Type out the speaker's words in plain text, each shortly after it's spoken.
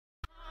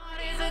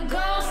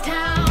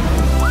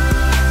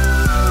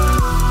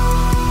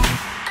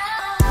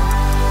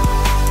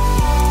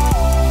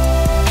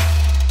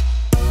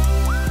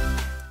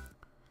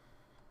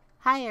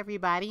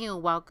everybody,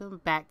 and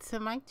welcome back to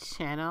my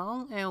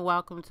channel, and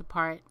welcome to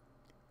part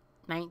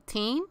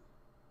 19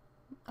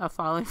 of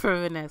Falling for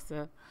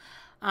Vanessa.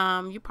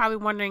 You're probably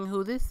wondering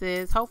who this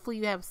is. Hopefully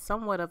you have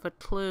somewhat of a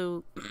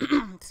clue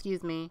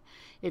excuse me,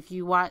 if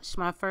you watched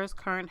my first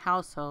current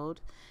household.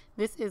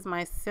 This is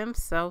my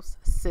Simpson's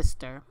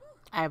sister.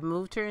 I've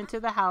moved her into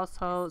the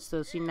household,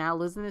 so she now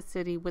lives in the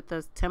city with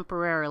us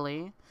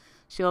temporarily.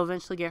 She'll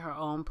eventually get her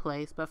own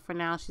place, but for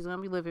now she's going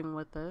to be living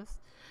with us.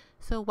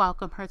 So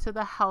welcome her to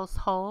the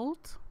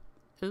household.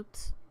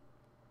 Oops.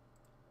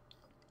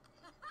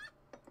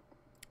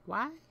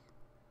 Why?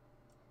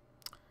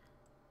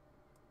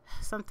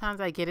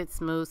 Sometimes I get it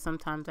smooth,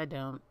 sometimes I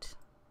don't.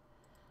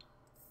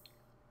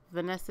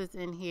 Vanessa's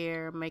in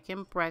here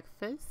making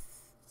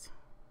breakfast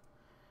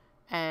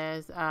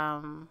as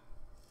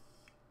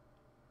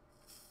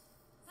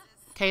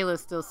Kayla's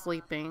still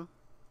sleeping.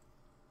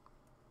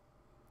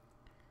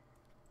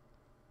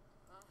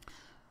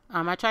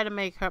 I try to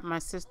make her, my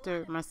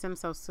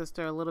Simpson's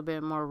sister, a little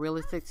bit more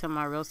realistic to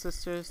my real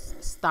sister's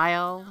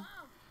style.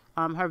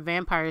 Her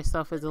vampire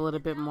stuff is a little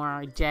bit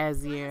more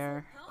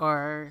jazzier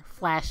or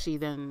flashy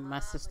than my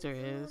sister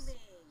is,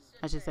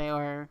 I should say,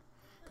 or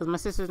because my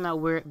sister's not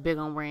big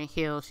on wearing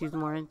heels. She's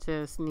more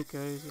into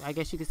sneakers. I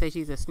guess you could say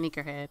she's a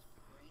sneakerhead.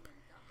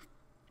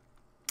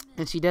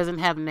 And she doesn't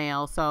have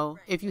nails. So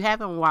if you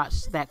haven't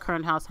watched that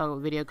current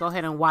household video, go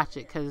ahead and watch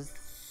it, because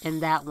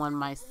in that one,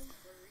 my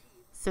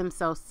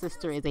Simpson's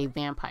sister is a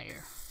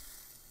vampire.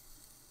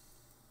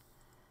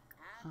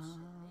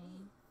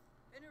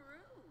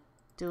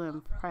 Do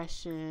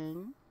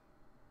impression.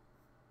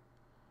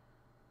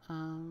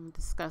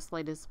 Discuss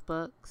latest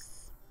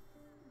books.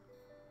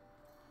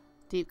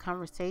 Deep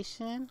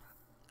conversation.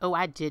 Oh,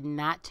 I did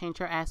not change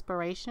her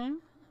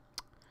aspiration,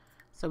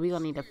 so we're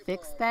gonna need to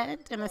fix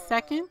that in a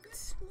second.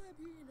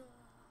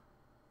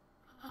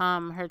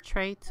 Her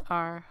traits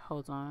are,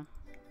 hold on.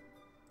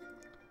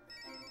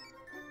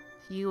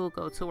 You will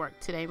go to work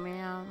today,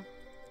 ma'am.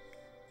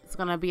 It's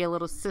gonna be a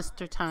little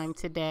sister time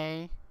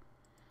today.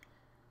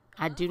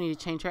 I do need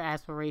to change her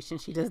aspiration.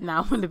 She does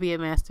not want to be a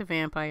master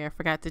vampire. I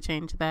forgot to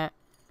change that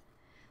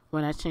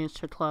when I changed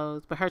her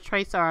clothes. But her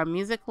traits are a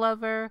music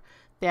lover,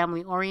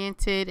 family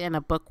oriented, and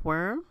a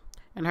bookworm.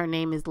 And her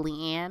name is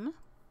Leanne.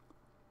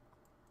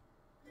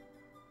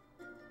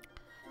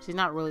 She's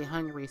not really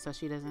hungry, so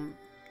she doesn't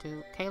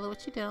do. Kayla,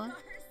 what you doing?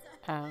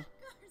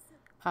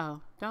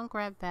 Oh, don't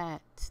grab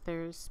that.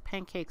 There's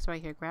pancakes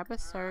right here. Grab a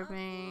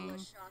serving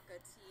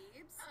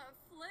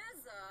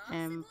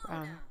and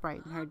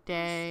brighten her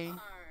day.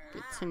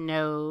 Get to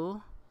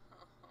know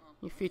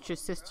your future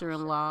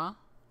sister-in-law.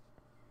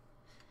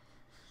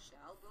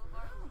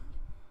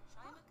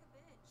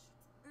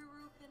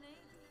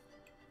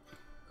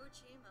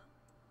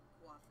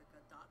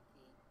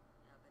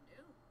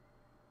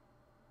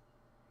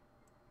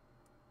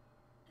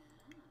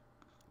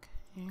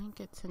 Okay,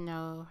 get to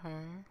know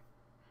her.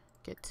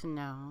 Get to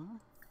know.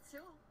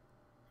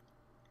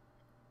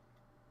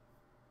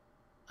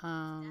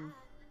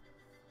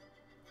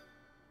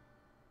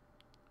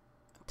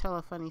 Tell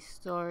a funny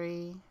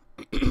story.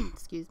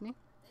 Excuse me.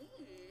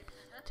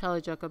 Tell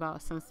a joke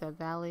about Sunset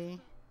Valley.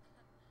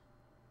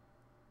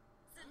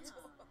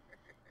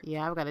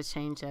 Yeah, I've got to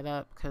change that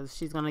up because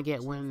she's going to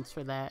get wins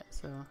for that.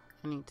 So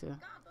I need to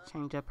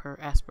change up her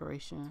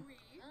aspiration.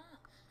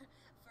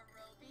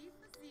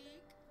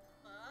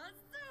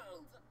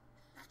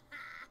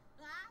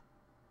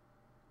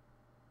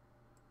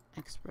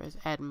 Express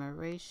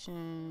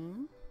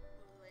admiration.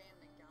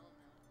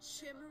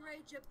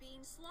 Okay.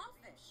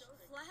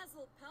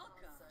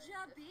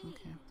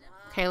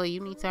 Kayla, you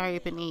need to hurry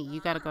up and eat.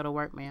 You gotta go to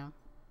work, ma'am.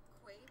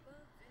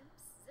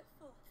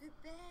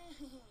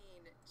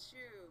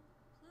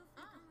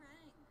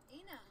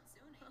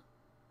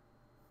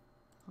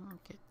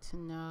 Get to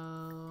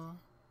know.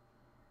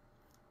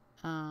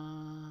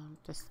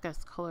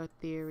 Discuss color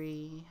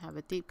theory. Have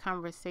a deep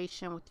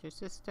conversation with your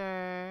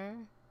sister.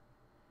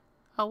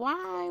 Oh,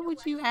 why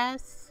would you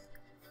ask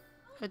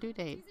a due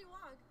date?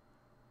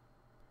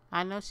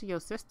 I know she's your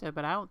sister,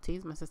 but I don't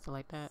tease my sister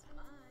like that.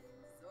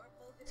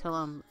 Tell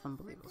them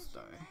unbelievable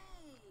story.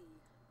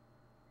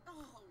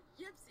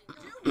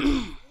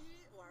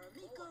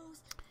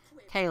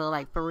 Kayla,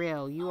 like for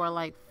real, you are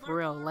like for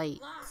real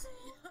late.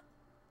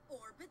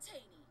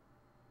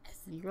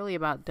 You're really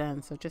about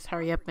done, so just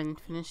hurry up and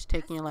finish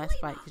taking your last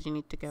bite because you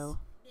need to go.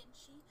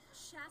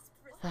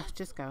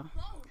 Just go,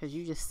 because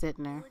you just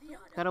sitting there.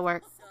 Go to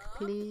work,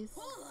 please.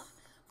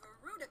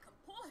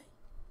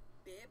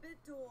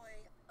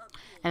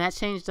 And I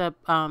changed up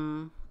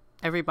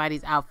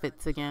everybody's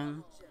outfits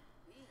again.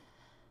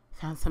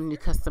 Found some new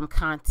custom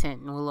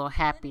content and we're a little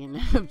happy and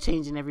I'm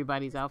changing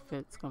everybody's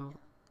outfits.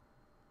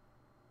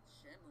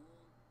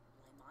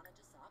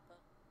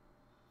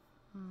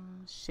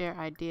 Share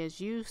ideas.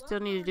 You still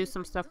need to do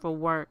some stuff for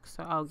work,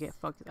 so I'll get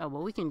focused. Oh,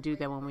 well, we can do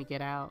that when we get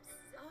out.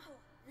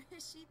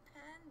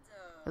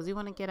 Because we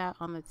want to get out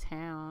on the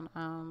town.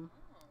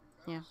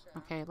 Yeah,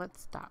 okay,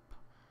 let's stop.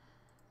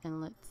 And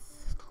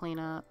let's clean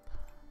up.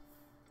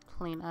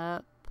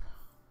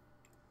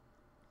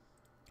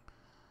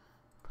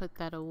 put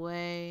that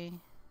away.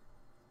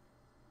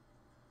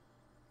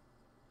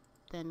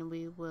 Then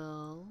we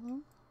will...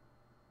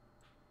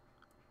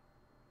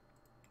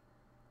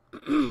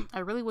 I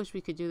really wish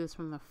we could do this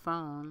from the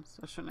phone.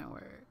 Social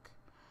network.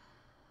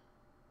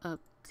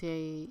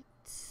 Update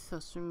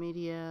social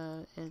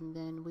media. And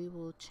then we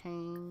will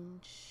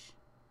change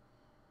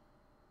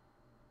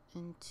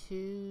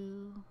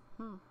into...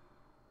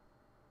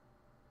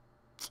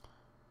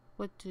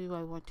 What do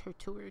I want her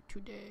to wear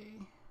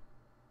today?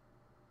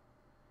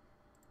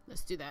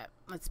 Let's do that.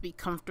 Let's be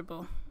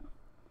comfortable.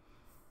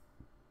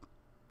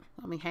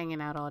 I'll be hanging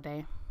out all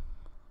day.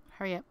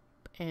 Hurry up.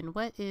 And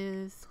what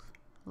is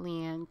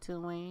Leanne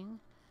doing?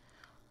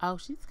 Oh,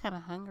 she's kind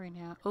of hungry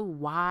now. Oh,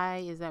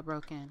 why is that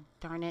broken?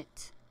 Darn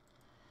it.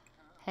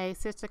 Hey,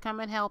 sister, come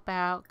and help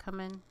out.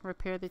 Come and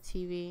repair the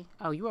TV.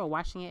 Oh, you were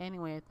washing it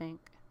anyway, I think.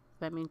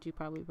 That means you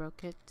probably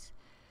broke it.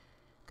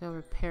 Go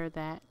repair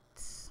that.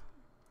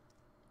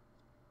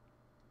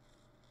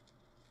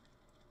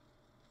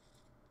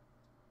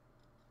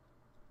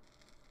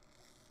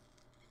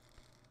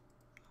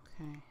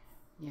 Okay.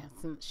 Yeah,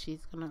 since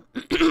she's gonna,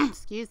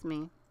 excuse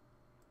me,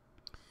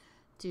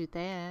 do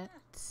that.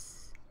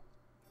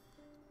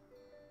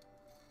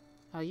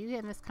 Oh, you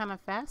getting this kind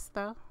of fast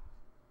though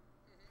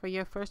for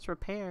your first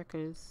repair,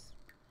 because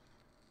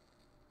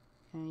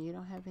you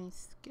don't have any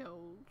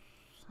skills.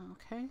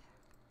 Okay.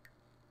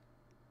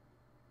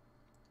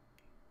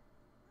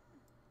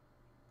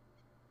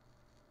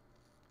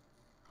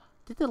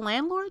 Did the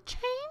landlord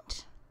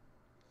change?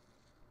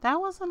 That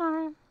wasn't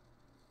our...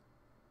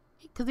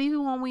 Because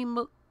even when we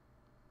moved...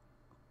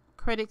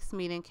 Critics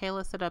meeting,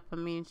 Kayla set up a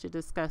meeting to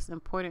discuss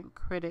important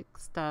critic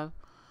stuff.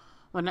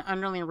 When the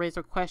underling raised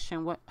a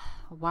question,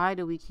 why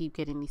do we keep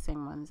getting these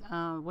same ones?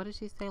 What did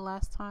she say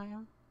last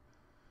time?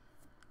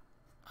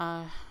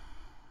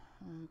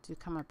 To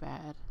come up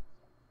bad.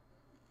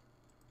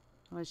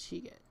 What did she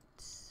get?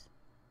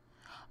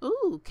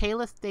 Ooh,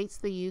 Kayla states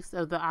the use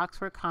of the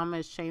Oxford comma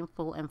is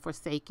shameful and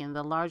forsaken.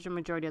 The larger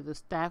majority of the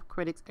staff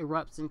critics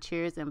erupts in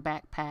cheers and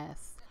back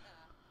pass.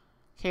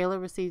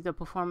 Kayla received a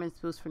performance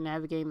boost for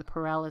navigating the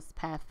perilous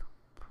path.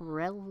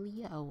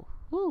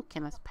 Ooh,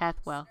 path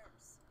well.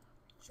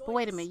 But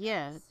wait a minute,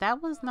 yeah,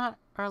 that was not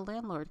our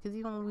landlord, because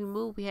even when we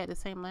moved, we had the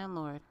same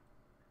landlord.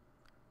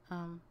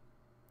 Hold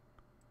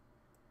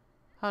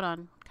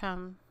on,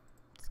 come,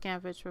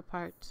 Scanvich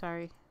report,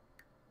 sorry.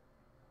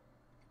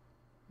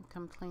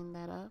 Come clean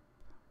that up.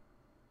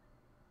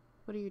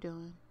 What are you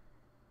doing?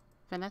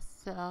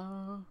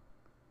 Vanessa.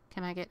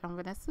 Can I get on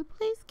Vanessa,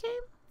 please,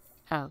 Kim?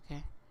 Oh,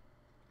 okay.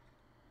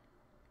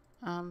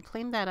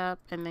 Clean that up,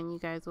 and then you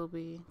guys will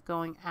be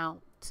going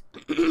out.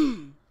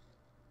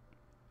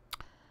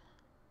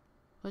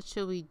 What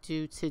should we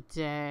do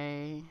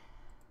today?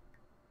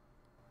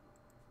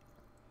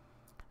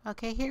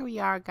 Okay, here we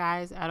are,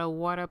 guys, at a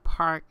water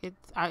park.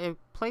 I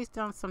placed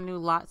down some new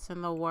lots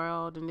in the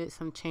world and did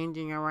some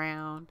changing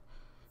around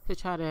to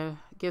try to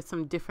get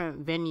some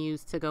different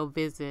venues to go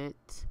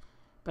visit.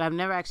 But I've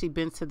never actually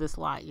been to this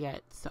lot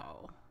yet,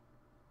 so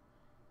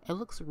it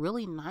looks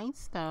really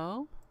nice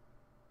though.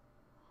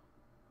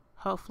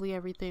 Hopefully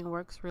everything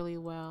works really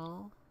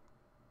well.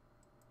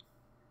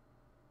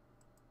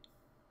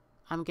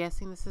 I'm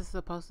guessing this is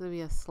supposed to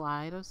be a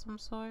slide of some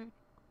sort.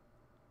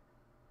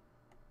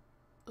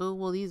 Ooh,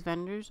 will these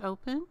vendors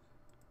open?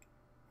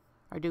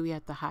 Or do we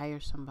have to hire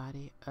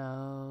somebody?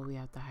 Oh, we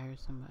have to hire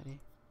somebody.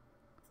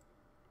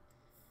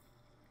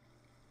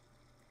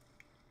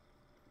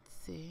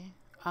 Let's see.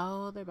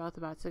 Oh, they're both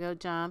about to go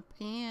jump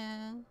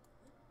in.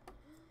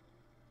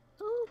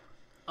 Ooh.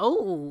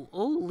 Oh,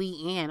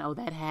 Leanne. Oh,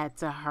 that had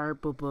to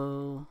hurt,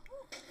 boo-boo.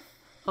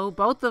 Oh,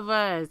 both of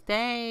us.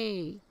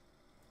 Dang.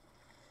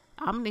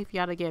 I'm gonna need for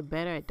y'all to get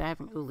better at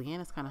diving. Ooh, Leanne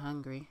is kind of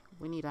hungry.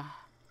 We need a...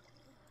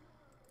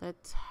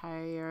 Let's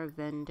hire a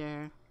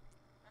vendor.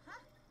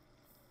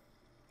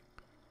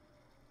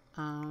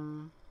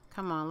 Come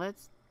on,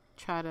 let's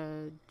try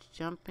to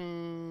jump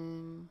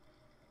in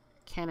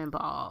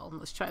cannonball.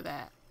 Let's try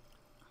that.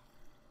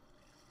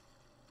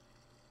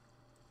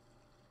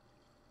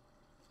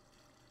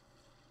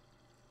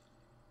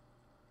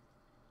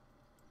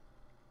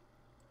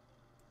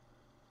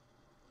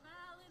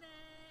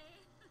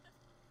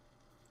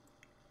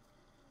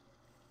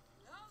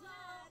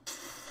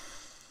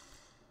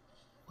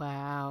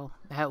 Wow,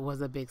 that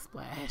was a big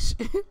splash.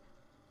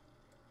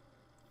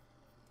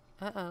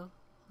 Uh-oh,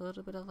 a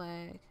little bit of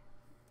lag.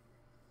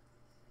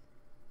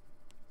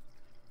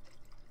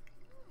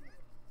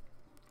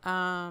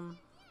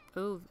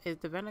 Ooh, is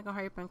the vendor gonna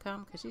hurry up and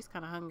come? Because she's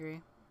kind of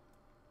hungry.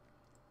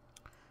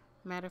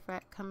 Matter of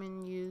fact, come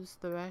and use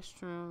the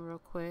restroom real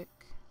quick.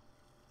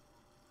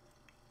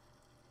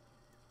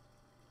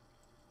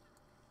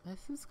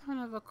 This is kind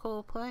of a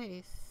cool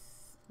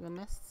place.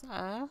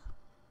 Vanessa,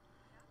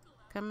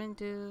 come and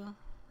do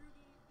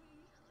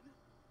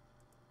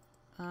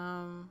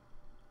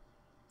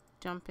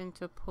jump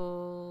into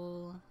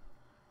pool,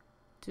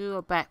 do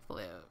a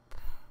backflip.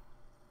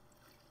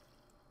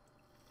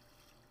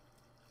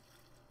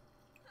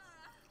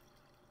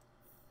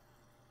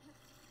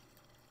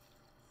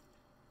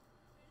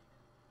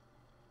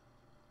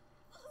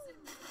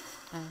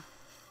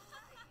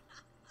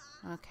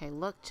 Okay,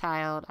 look,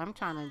 child. I'm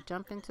trying to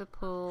jump into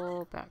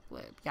pool.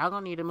 Backflip. Y'all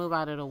gonna need to move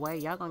out of the way.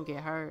 Y'all gonna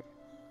get hurt.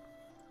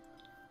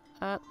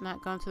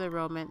 Not going to the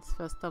romance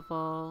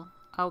festival.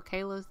 Oh,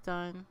 Kayla's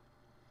done.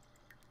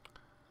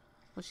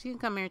 Well, she can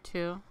come here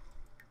too,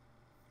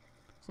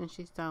 since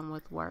she's done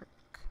with work.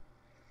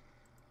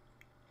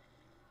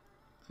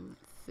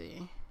 Let's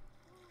see.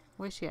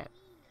 Where's she at?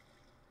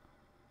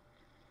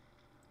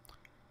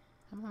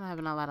 I'm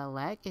having a lot of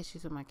lag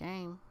issues with my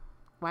game.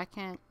 Why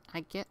can't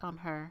I get on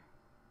her?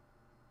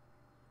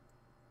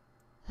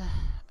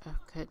 Oh,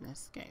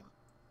 goodness, game.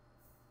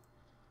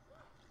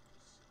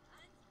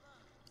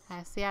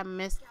 I see I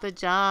missed the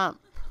jump.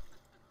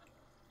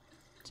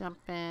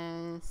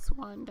 Jumping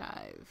swan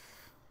dive.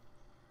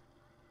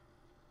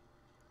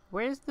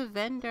 Where's the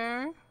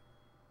vendor?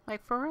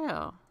 Like, for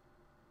real.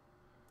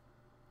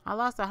 I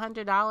lost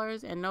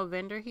 $100 and no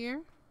vendor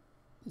here?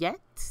 Yet?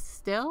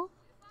 Still?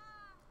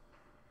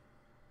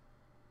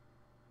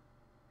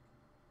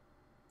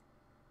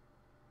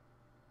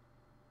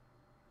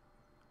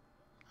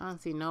 I don't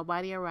see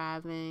nobody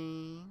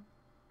arriving.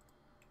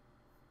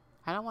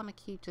 I don't want to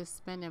keep just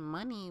spending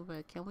money,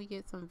 but can we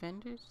get some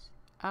vendors?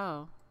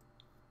 Oh.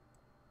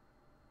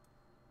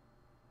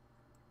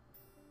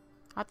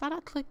 I thought I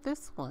clicked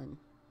this one.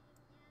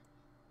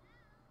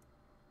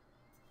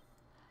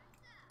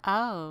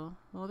 Oh.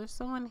 Well, there's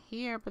someone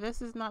here, but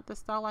this is not the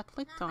stall I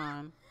clicked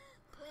on.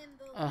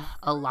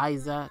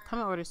 Eliza, come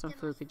and order some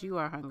food, because you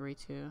are hungry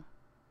too.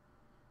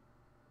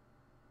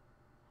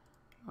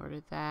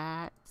 Order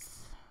that.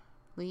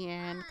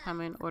 Leanne, come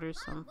and order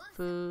some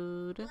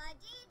food.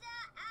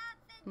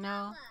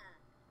 No.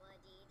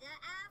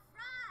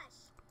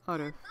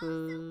 Order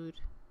food.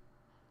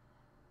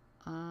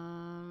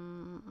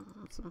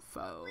 Some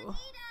pho.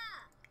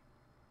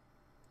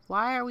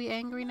 Why are we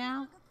angry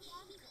now?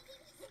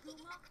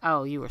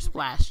 Oh, you were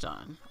splashed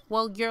on.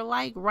 Well, you're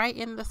like right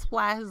in the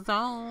splash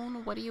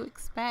zone. What do you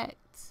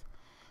expect?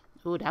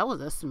 Ooh, that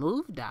was a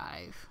smooth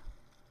dive.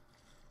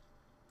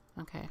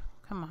 Okay,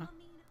 come on.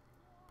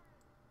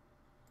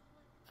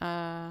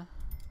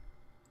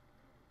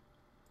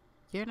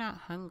 You're not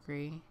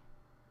hungry.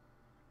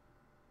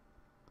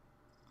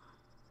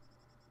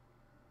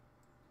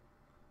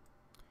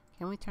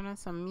 Can we turn on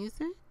some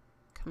music?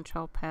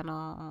 Control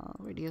panel,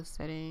 radio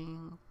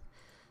settings.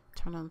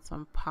 Turn on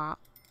some pop.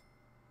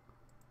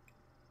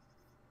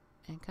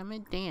 And come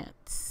and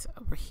dance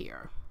over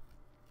here.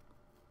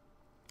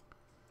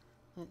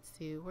 Let's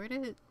see, where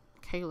did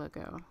Kayla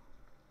go?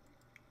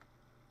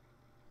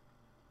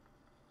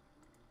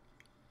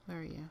 Where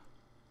are you?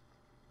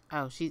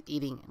 Oh, she's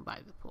eating by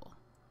the pool.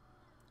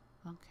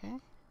 Okay.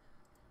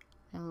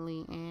 And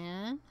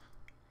Leanne.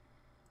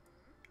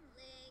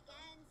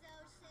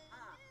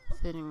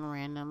 Sitting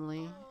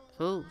randomly.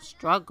 Ooh,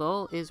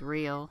 struggle is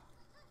real.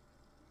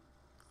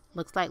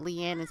 Looks like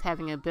Leanne is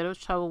having a bit of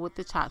trouble with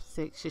the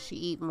chopsticks. Should she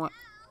eat more?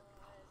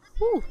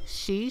 Ooh,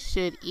 she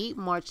should eat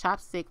more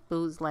chopstick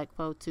foods like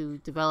pho to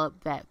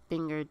develop that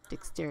finger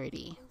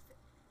dexterity.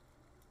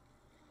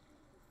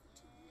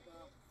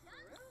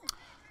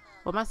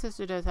 Well, my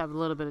sister does have a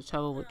little bit of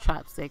trouble with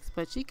chopsticks,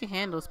 but she can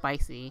handle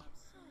spicy.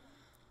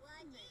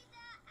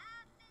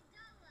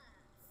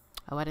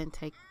 Oh, I didn't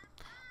take...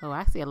 Oh,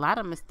 I see a lot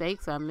of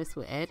mistakes I missed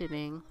with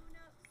editing.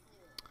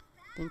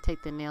 Didn't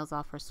take the nails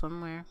off her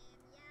swimwear.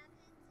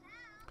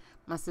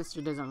 My sister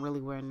doesn't really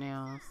wear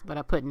nails, but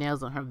I put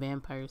nails on her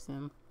vampire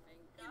sim.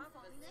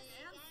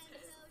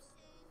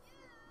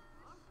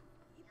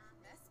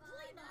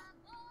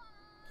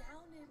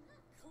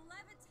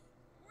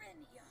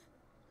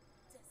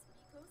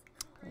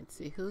 Let's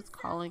see, who's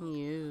calling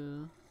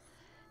you?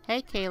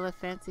 Hey, Kayla,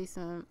 fancy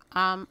some...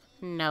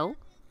 no.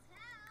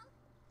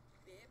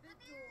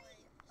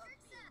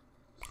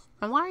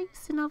 And why are you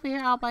sitting over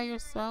here all by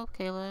yourself,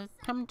 Kayla?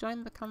 Come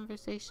join the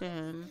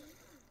conversation.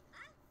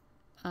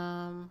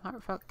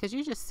 Because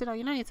you just sit on...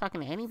 You're not even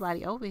talking to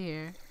anybody over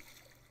here.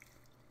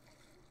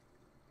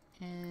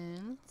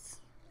 And...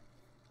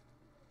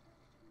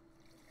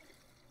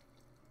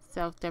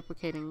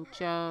 self-deprecating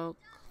joke.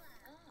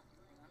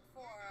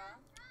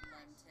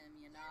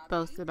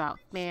 Boast about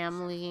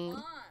family.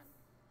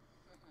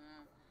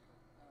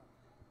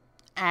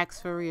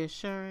 Ask for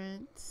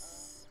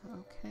reassurance.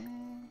 Okay.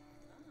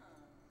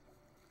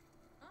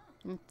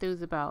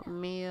 Enthuse about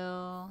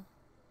meal.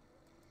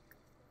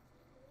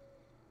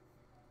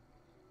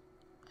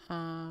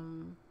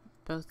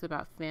 Boast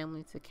about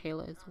family to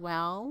Kayla as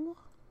well.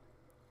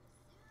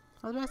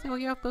 I was about to say, where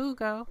your food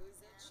go?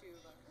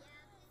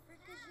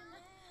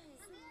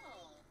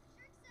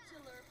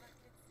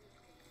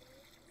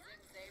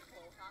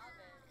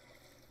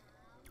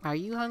 Are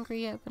you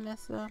hungry yet,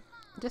 Vanessa?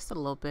 Just a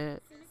little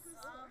bit.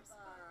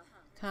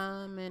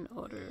 Come and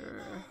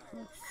order.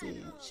 Let's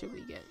see. What should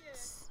we get?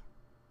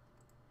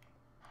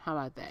 How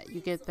about that?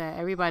 You get that.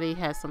 Everybody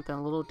has something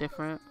a little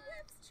different.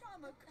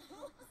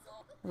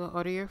 We'll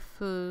order your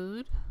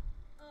food.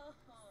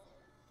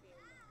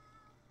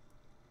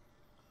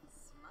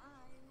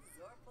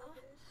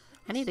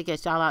 I need to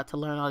get y'all out to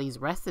learn all these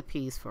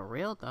recipes for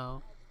real,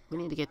 though. We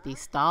need to get these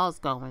stalls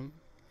going.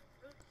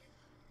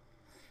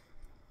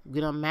 We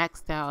done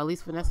maxed out. At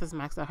least Vanessa's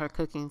maxed out her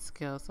cooking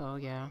skills. So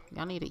yeah,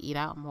 y'all need to eat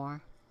out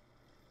more.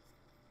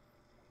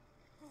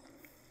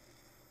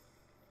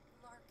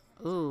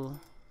 Ooh.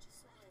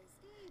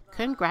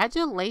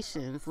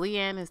 Congratulations.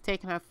 Leanne has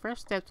taken her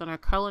first steps on her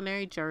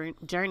culinary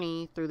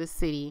journey through the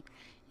city.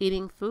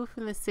 Eating food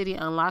from the city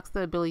unlocks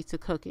the ability to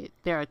cook it.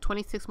 There are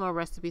 26 more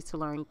recipes to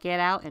learn. Get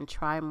out and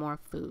try more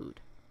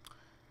food.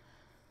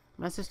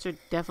 My sister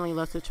definitely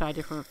loves to try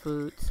different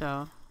food,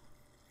 so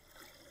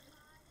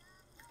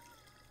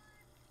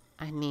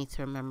I need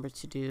to remember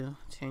to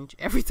change.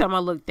 Every time I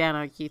look down,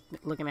 I keep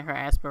looking at her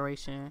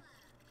aspiration.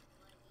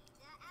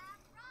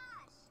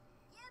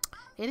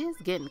 It is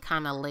getting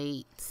kind of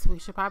late. We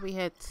should probably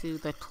head to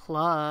the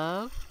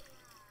club.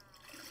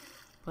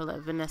 We'll let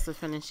Vanessa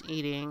finish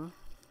eating.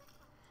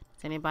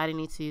 Does anybody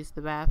need to use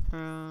the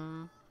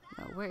bathroom?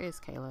 No, where is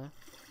Kayla?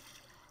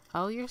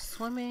 Oh, you're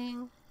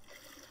swimming.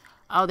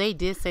 Oh, they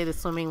did say the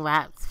swimming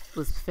laps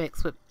was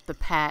fixed with the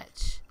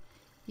patch.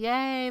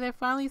 Yay, they're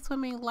finally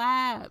swimming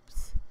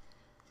laps.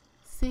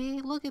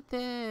 See, look at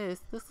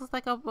this. This is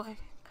like a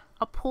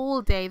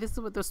pool day. This is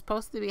what they're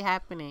supposed to be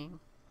happening.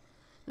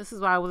 This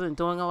is why I wasn't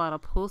doing a lot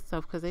of pool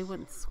stuff, because they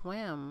wouldn't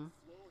swim.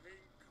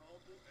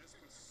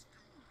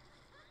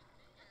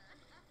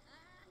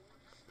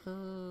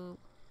 Ooh.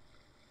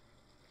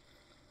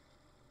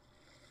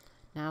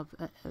 Now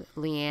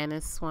Leanne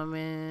is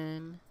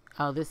swimming.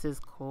 Oh, this is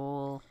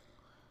cool.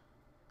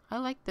 I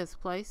like this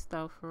place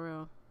though, for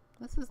real.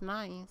 This is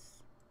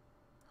nice.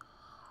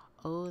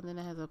 Oh, and then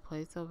it has a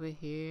place over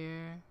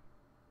here.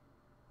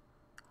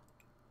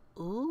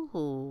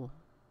 Ooh.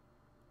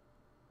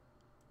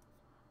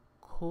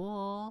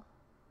 Cool.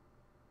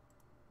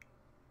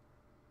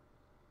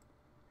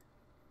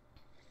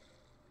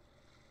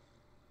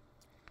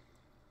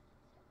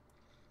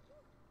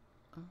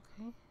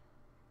 Okay.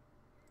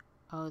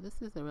 Oh,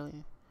 this is a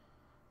really...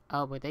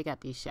 Oh, but they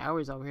got these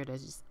showers over here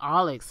that's just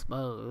all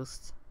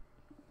exposed.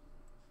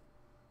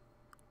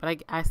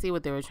 But I see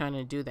what they were trying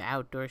to do, the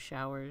outdoor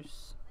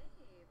showers.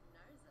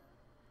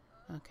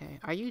 Okay.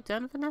 Are you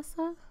done,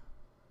 Vanessa?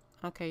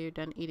 Okay, you're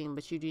done eating,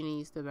 but you do need to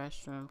use the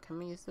restroom.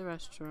 Come and use the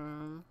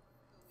restroom.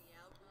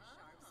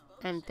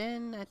 And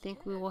then I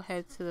think we will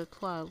head to the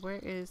club. Where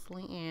is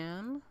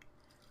Leanne?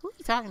 Who are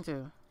you talking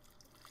to?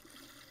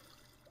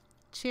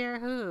 Cheer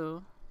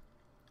who?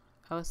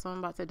 Oh, is someone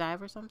about to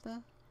dive or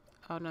something?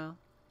 Oh, no.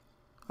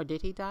 Or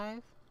did he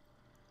dive?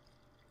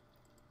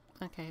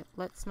 Okay,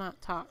 let's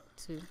not talk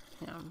to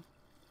him.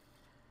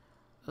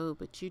 Oh,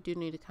 but you do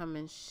need to come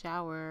and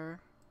shower.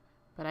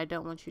 But I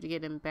don't want you to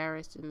get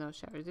embarrassed in those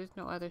showers. There's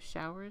no other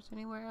showers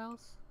anywhere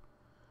else?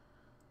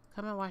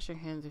 Come and wash your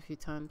hands a few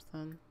times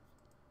then.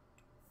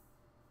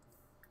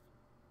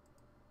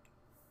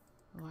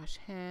 Wash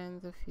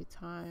hands a few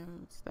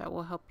times. That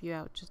will help you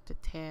out just a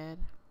tad.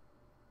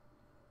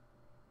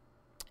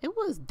 It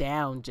was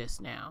down just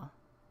now.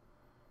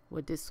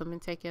 Would this swimming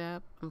take it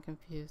up? I'm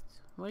confused.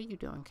 What are you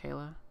doing,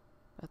 Kayla?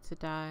 About to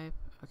dive?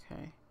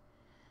 Okay.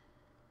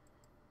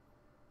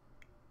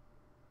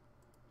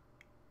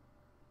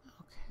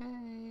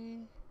 Okay.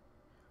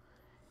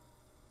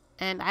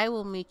 And I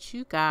will meet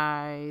you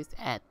guys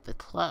at the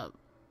club.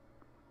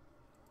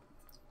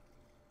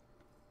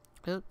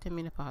 Oh, didn't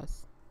mean to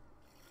pause.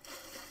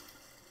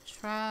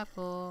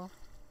 Travel.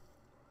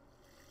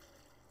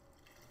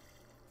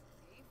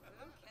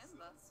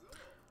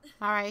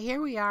 Alright,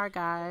 here we are,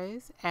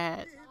 guys,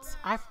 at,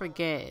 I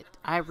forget,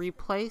 I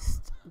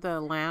replaced the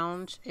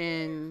lounge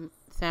in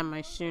San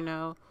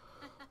Myshuno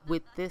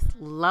with this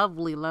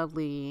lovely,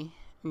 lovely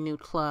new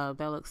club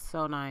that looks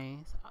so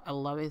nice. I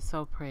love it. It's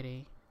so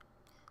pretty.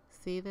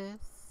 See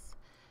this?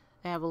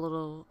 They have a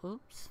little,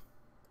 oops.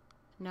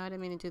 No, I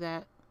didn't mean to do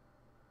that.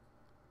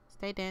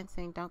 Stay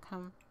dancing. Don't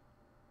come.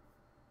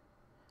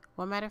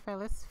 Well, matter of fact,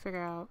 let's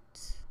figure out.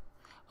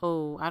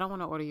 Oh, I don't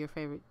want to order your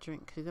favorite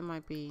drink because it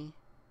might be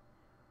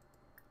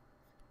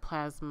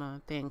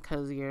plasma thing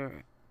because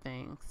your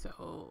thing.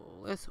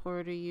 So let's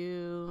order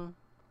you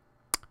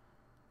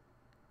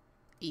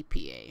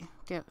EPA.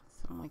 Get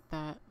something like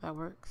that. That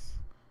works.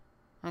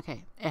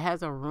 Okay. It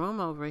has a room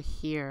over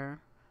here.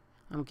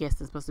 I'm guessing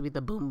it's supposed to be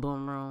the boom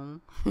boom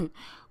room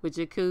with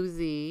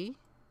jacuzzi.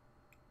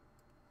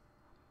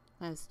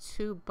 Has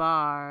 2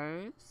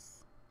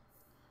 bars.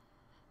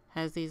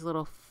 Has these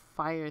little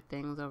fire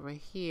things over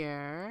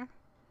here.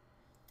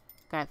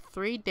 Got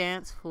 3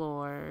 dance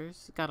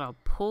floors. Got a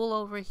pool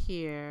over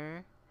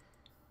here.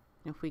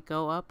 If we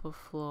go up a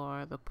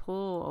floor, the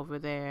pool over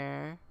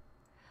there.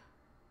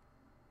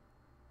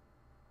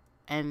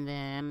 And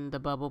then the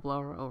bubble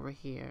blower over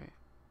here.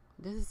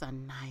 This is a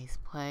nice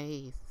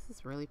place. This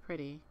is really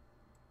pretty.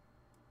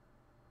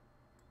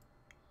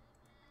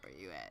 Where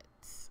you at?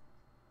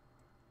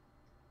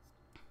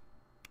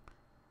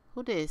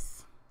 Who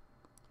this?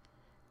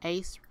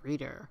 Ace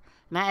Reader.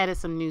 And I added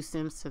some new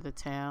Sims to the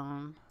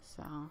town.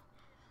 So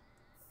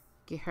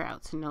get her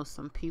out to know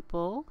some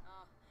people.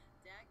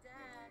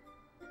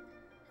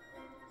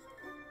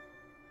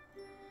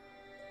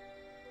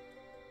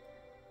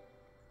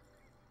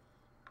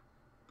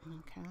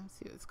 Okay, let's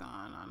see what's going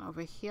on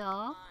over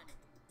here.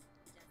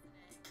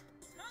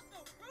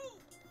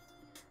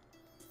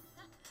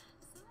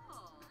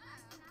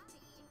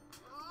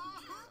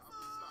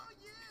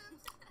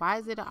 Why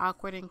is it an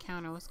awkward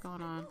encounter? What's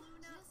going on?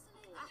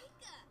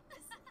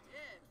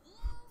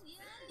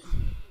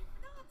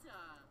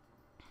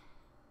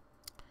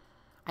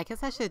 I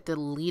guess I should have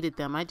deleted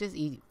them. I just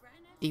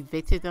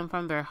evicted them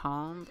from their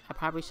home. I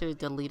probably should have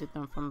deleted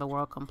them from the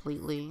world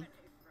completely.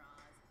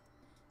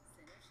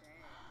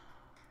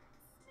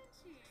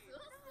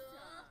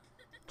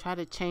 Try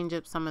to change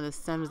up some of the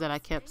Sims that I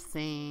kept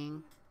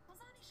seeing.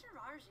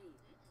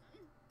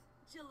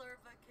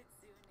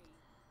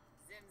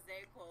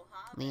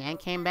 Leanne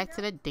came back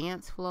to the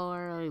dance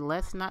floor.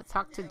 Let's not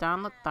talk to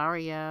Don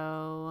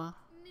Lothario.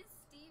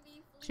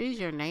 She's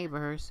your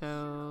neighbor,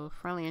 so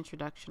friendly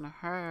introduction to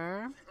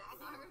her.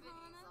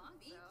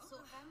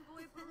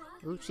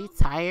 Ooh, she's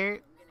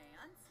tired.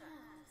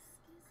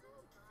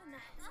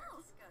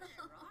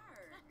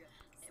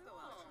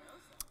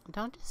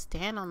 Don't just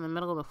stand on the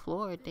middle of the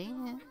floor,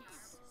 dance.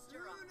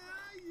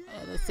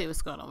 Let's see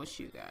what's going on with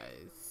you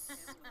guys.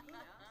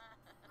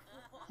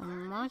 Why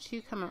don't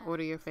you come and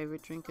order your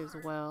favorite drink as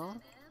well?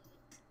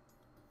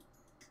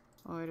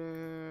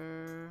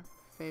 Order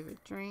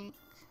favorite drink.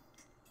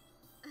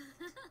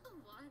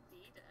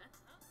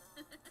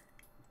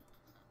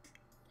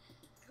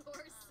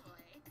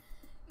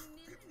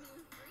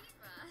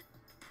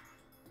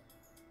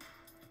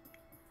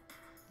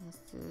 Let's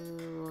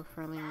do a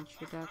friendly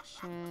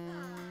introduction.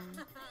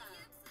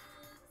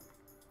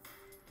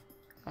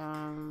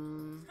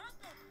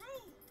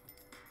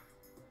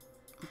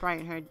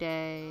 Brighten her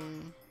day.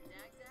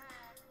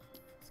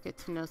 Let's get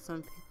to know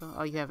some people.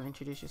 Oh, you haven't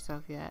introduced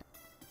yourself yet.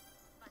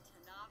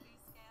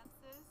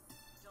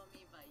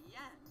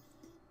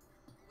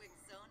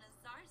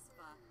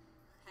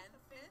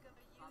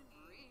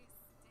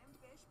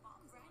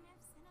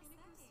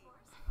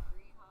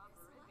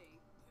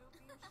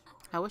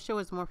 I wish there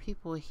was more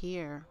people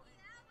here,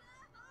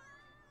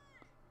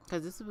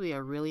 because this would be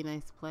a really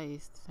nice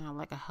place to have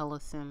like a hella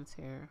Sims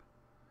here.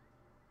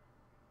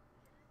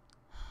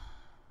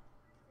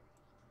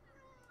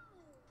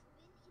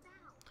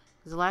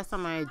 Because the last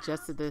time I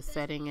adjusted this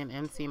setting in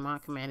MC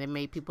Mod Command, it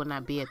made people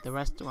not be at the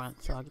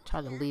restaurant, so I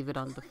tried to leave it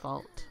on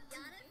default.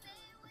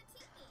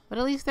 But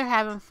at least they're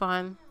having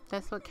fun.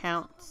 That's what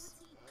counts.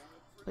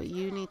 But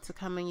you need to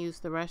come and use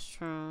the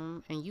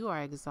restroom, and you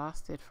are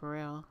exhausted for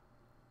real.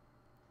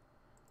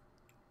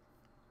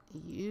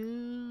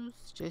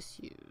 Just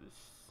use.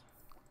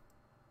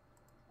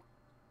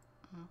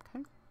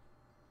 Okay.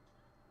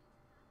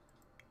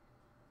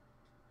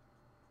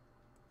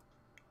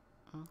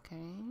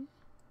 Okay.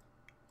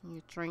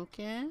 You're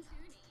drinking.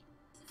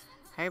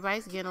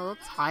 Everybody's getting a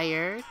little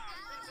tired.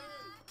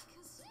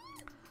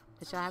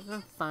 But y'all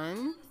having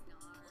fun.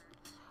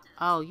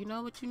 Oh, you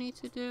know what you need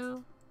to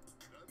do?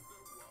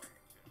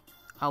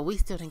 Oh, we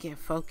still didn't get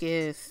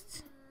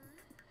focused.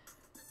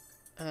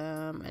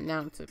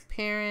 Announce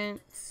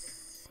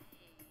appearance.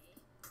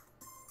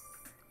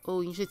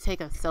 Oh, you should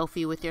take a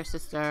selfie with your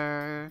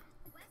sister.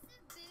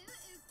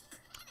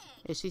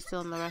 Is she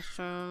still in the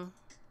restroom?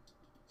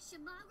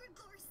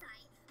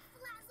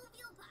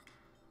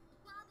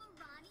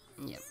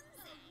 Yep.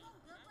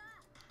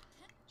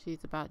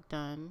 She's about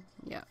done.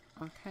 Yep.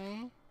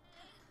 Okay.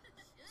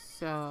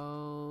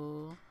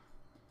 So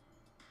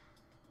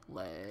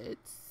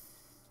let's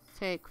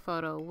take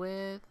photo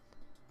with.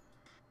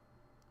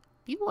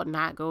 You will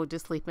not go to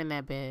sleep in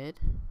that bed.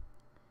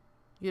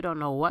 You don't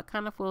know what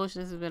kind of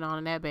foolishness has been on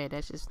in that bed.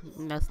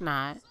 That's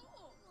not.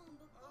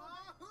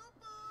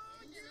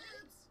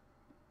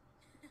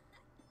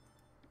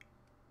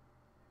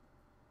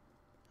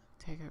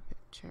 Take her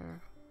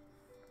picture.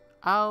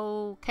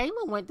 Oh,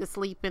 Kayla went to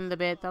sleep in the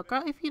bed though.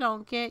 Girl, if you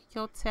don't get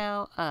your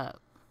tail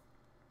up.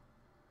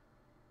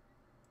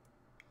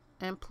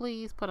 And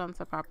please put on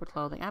some proper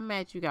clothing. I'm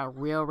mad you got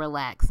real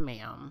relaxed,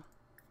 ma'am.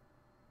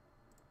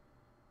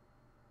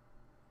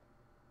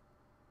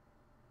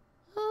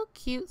 Oh,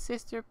 cute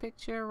sister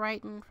picture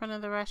right in front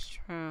of the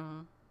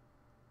restroom.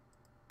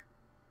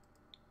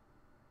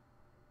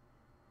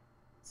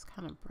 It's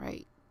kind of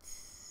bright.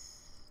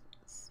 Let's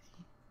see.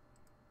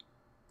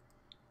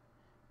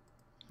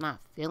 Not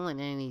feeling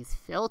any of these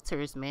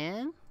filters,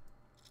 man.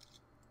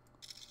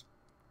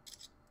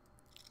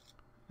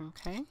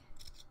 Okay.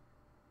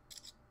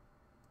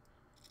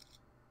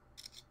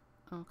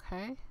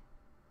 Okay.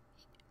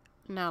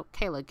 Now,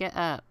 Kayla, get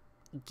up.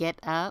 Get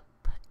up.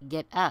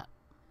 Get up.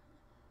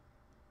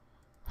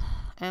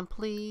 And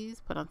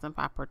please put on some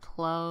proper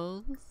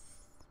clothes.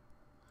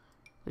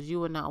 Because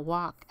you will not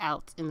walk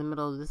out in the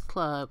middle of this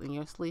club in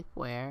your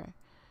sleepwear.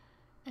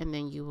 And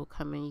then you will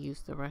come and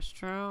use the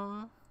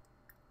restroom.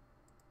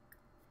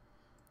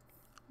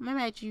 I'm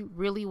mad you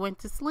really went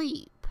to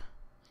sleep.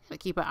 I gotta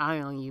keep an eye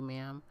on you,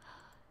 ma'am.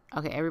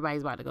 Okay,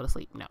 everybody's about to go to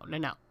sleep. No, no,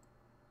 no.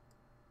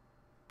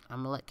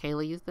 I'm gonna let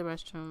Kayla use the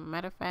restroom.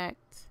 Matter of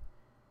fact,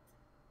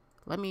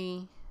 come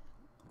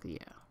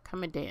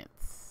and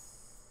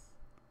dance.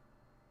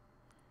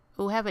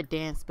 Oh, have a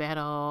dance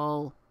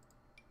battle.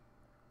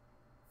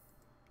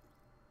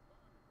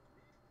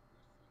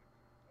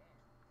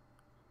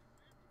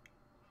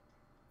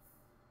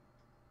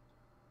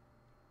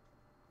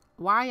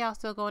 Why are y'all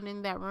still going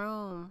in that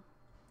room?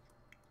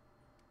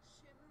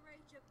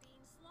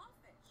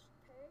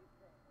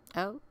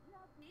 Oh,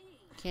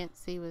 can't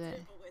see with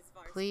it.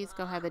 Please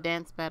go have the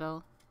dance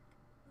battle.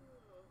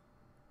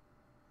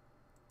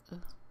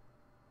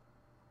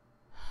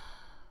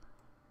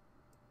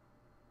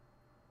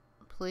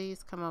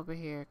 Please come over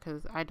here,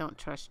 because I don't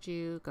trust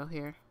you. Go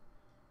here.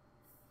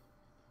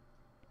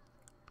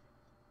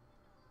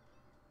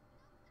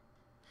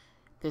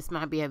 This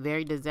might be a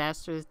very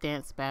disastrous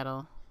dance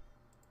battle.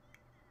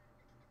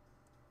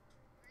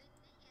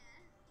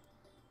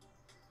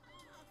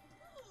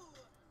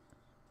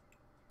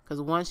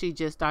 Because one, she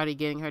just started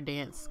getting her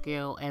dance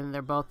skill, and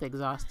they're both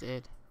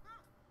exhausted.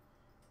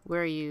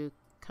 Where are you?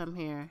 Come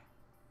here.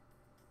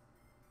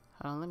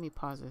 Hold on, let me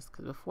pause this,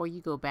 because before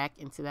you go back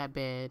into that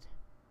bed,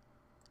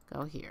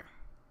 go here.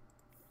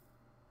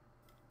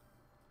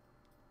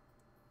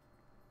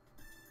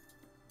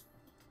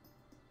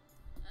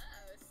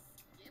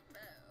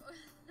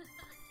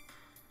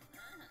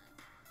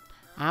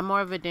 I'm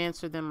more of a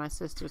dancer than my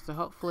sister, so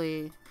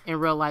hopefully, in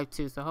real life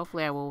too, so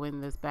hopefully I will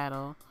win this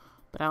battle.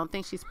 But I don't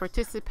think she's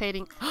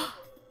participating.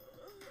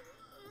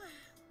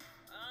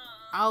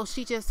 Oh,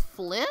 she just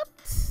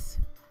flipped?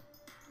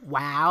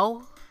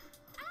 Wow.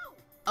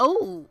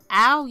 Oh,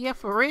 ow, yeah,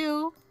 for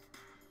real.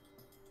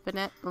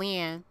 Vanessa,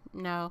 Leanne,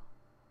 no.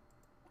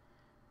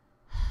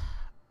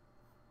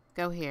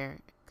 Go here.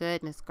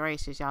 Goodness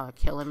gracious, y'all are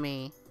killing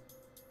me.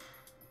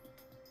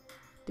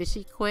 Did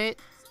she quit?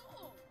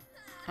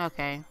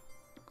 Okay.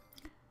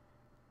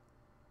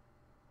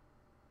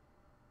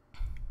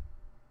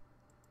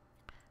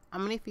 How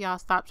many of y'all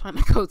stop trying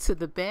to go to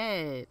the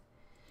bed?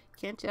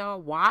 Can't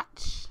y'all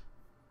watch?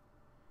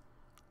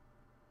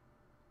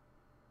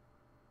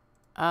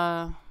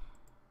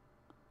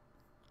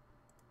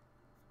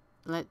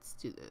 Let's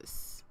do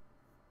this.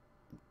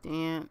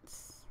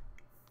 Dance.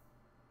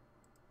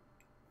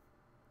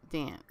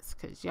 Dance,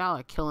 because y'all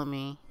are killing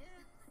me.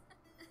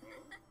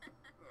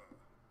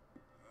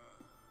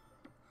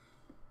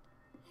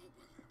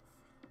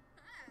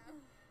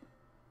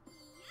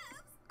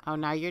 Oh,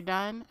 now you're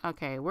done?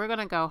 Okay, we're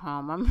gonna go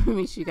home. I'm gonna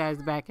meet you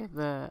guys back at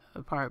the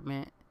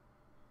apartment.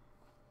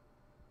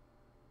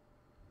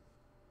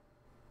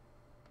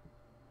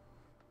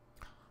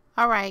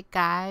 Alright,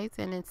 guys,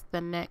 and it's the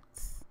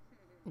next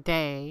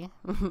day.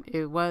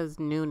 It was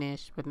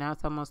noonish, but now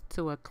it's almost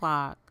 2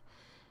 o'clock.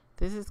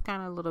 This is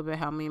kind of a little bit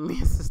how me and my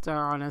sister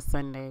are on a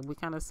Sunday. We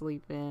kind of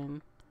sleep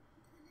in,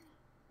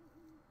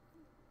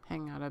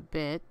 hang out a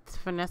bit.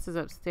 Vanessa's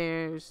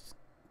upstairs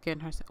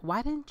getting her.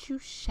 Why didn't you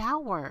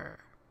shower?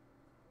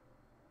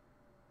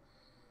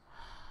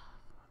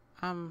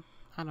 I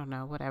don't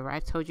know, whatever.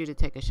 I told you to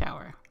take a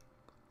shower.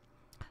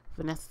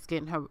 Vanessa's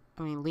getting her,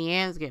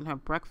 Leanne's getting her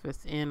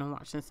breakfast in and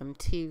watching some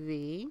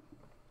TV.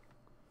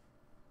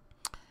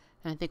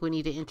 And I think we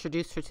need to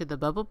introduce her to the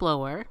bubble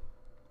blower.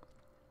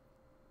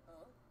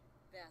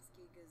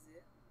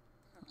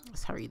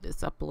 Let's hurry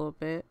this up a little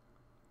bit.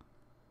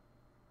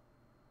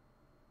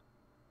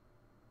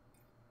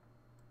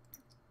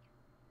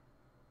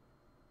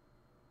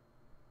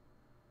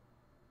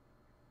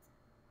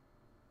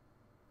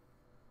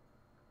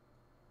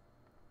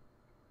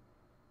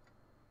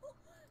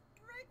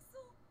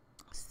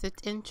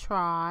 Sit and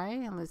try,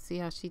 and let's see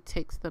how she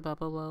takes the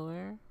bubble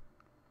blower.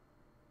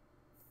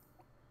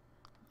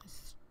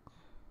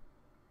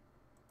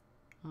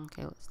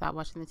 Okay, let's stop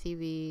watching the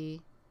TV.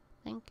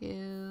 Thank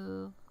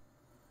you.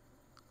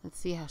 Let's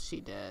see how she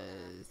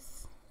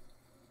does.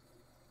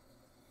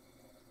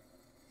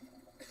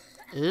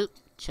 Oop,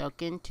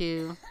 choking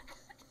too.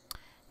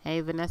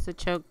 Hey, Vanessa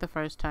choked the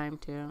first time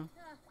too.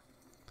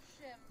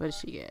 What did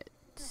she get?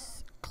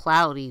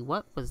 Cloudy.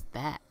 What was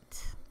that?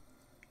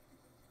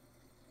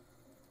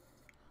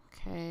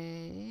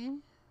 Okay.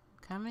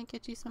 Come and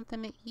get you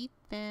something to eat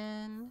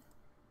then.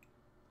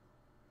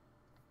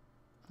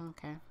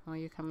 Okay. Well,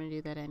 you're coming to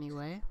do that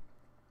anyway.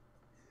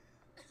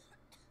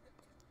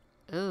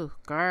 Ooh,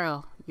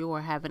 girl. You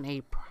are having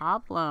a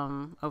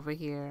problem over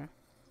here.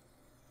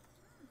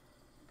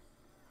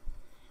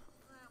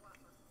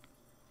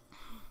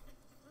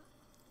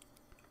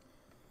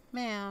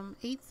 Ma'am,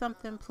 eat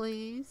something,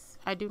 please.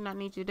 I do not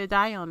need you to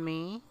die on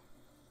me.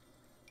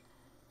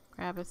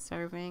 Grab a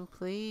serving,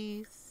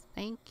 please.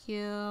 Thank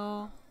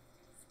you.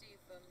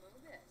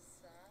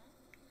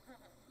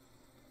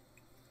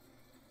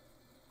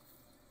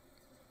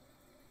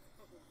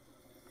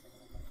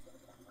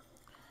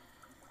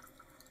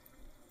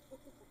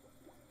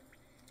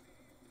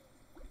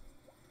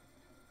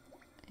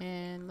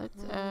 And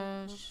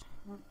let's,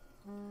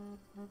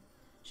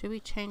 should we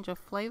change a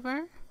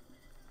flavor?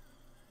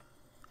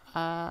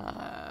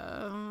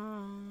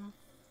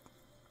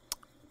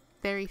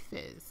 Fairy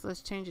Fizz.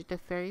 Let's change it to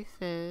Fairy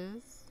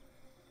Fizz.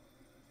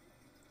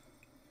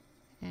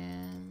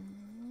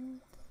 And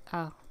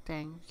oh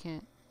dang, you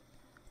can't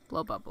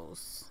blow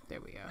bubbles.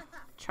 There we go.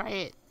 Try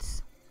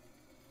it.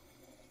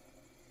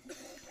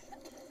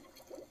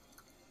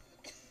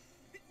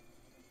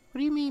 What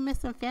do you mean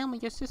missing family?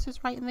 Your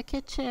sister's right in the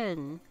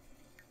kitchen.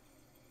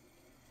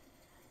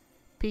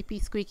 Pee pee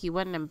squeaky.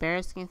 What an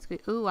embarrassing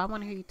squeak. Ooh, I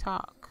want to hear you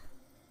talk.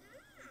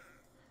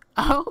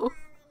 Oh.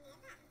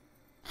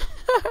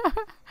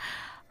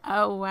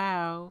 Oh,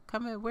 wow.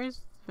 Come in.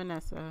 Where's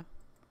Vanessa?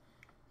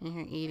 In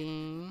here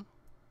eating.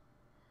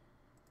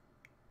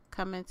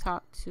 Come and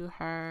talk to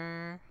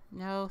her.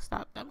 No,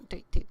 stop. Don't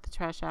take the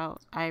trash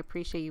out. I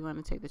appreciate you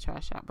want to take the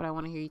trash out, but I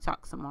want to hear you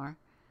talk some more.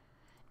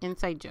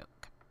 Inside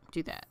joke.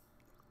 Do that.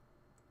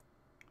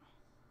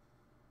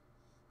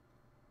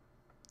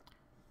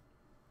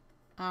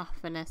 Oh,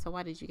 Vanessa,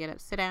 why did you get up?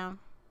 Sit down,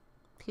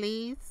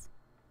 please.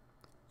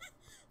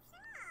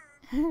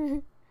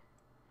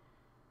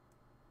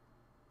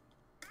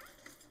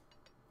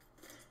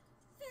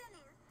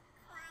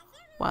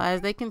 Well,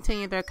 as they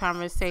continue their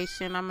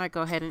conversation, I'm going to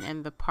go ahead and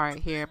end the part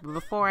here. But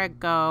before I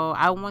go,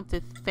 I want to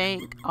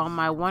thank all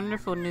my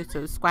wonderful new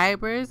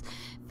subscribers.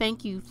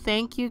 Thank you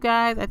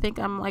guys. I think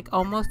I'm like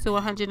almost to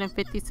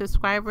 150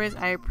 subscribers.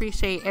 I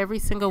appreciate every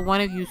single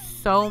one of you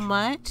so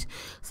much.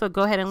 So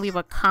go ahead and leave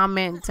a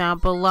comment down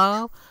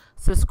below.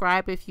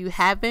 Subscribe if you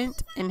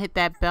haven't, and hit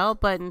that bell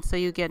button so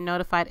you get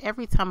notified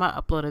every time I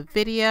upload a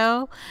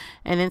video.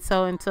 And then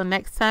so until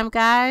next time,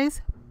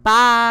 guys,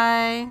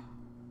 bye.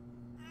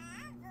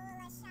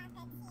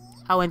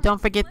 Oh, and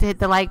don't forget to hit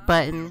the like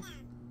button.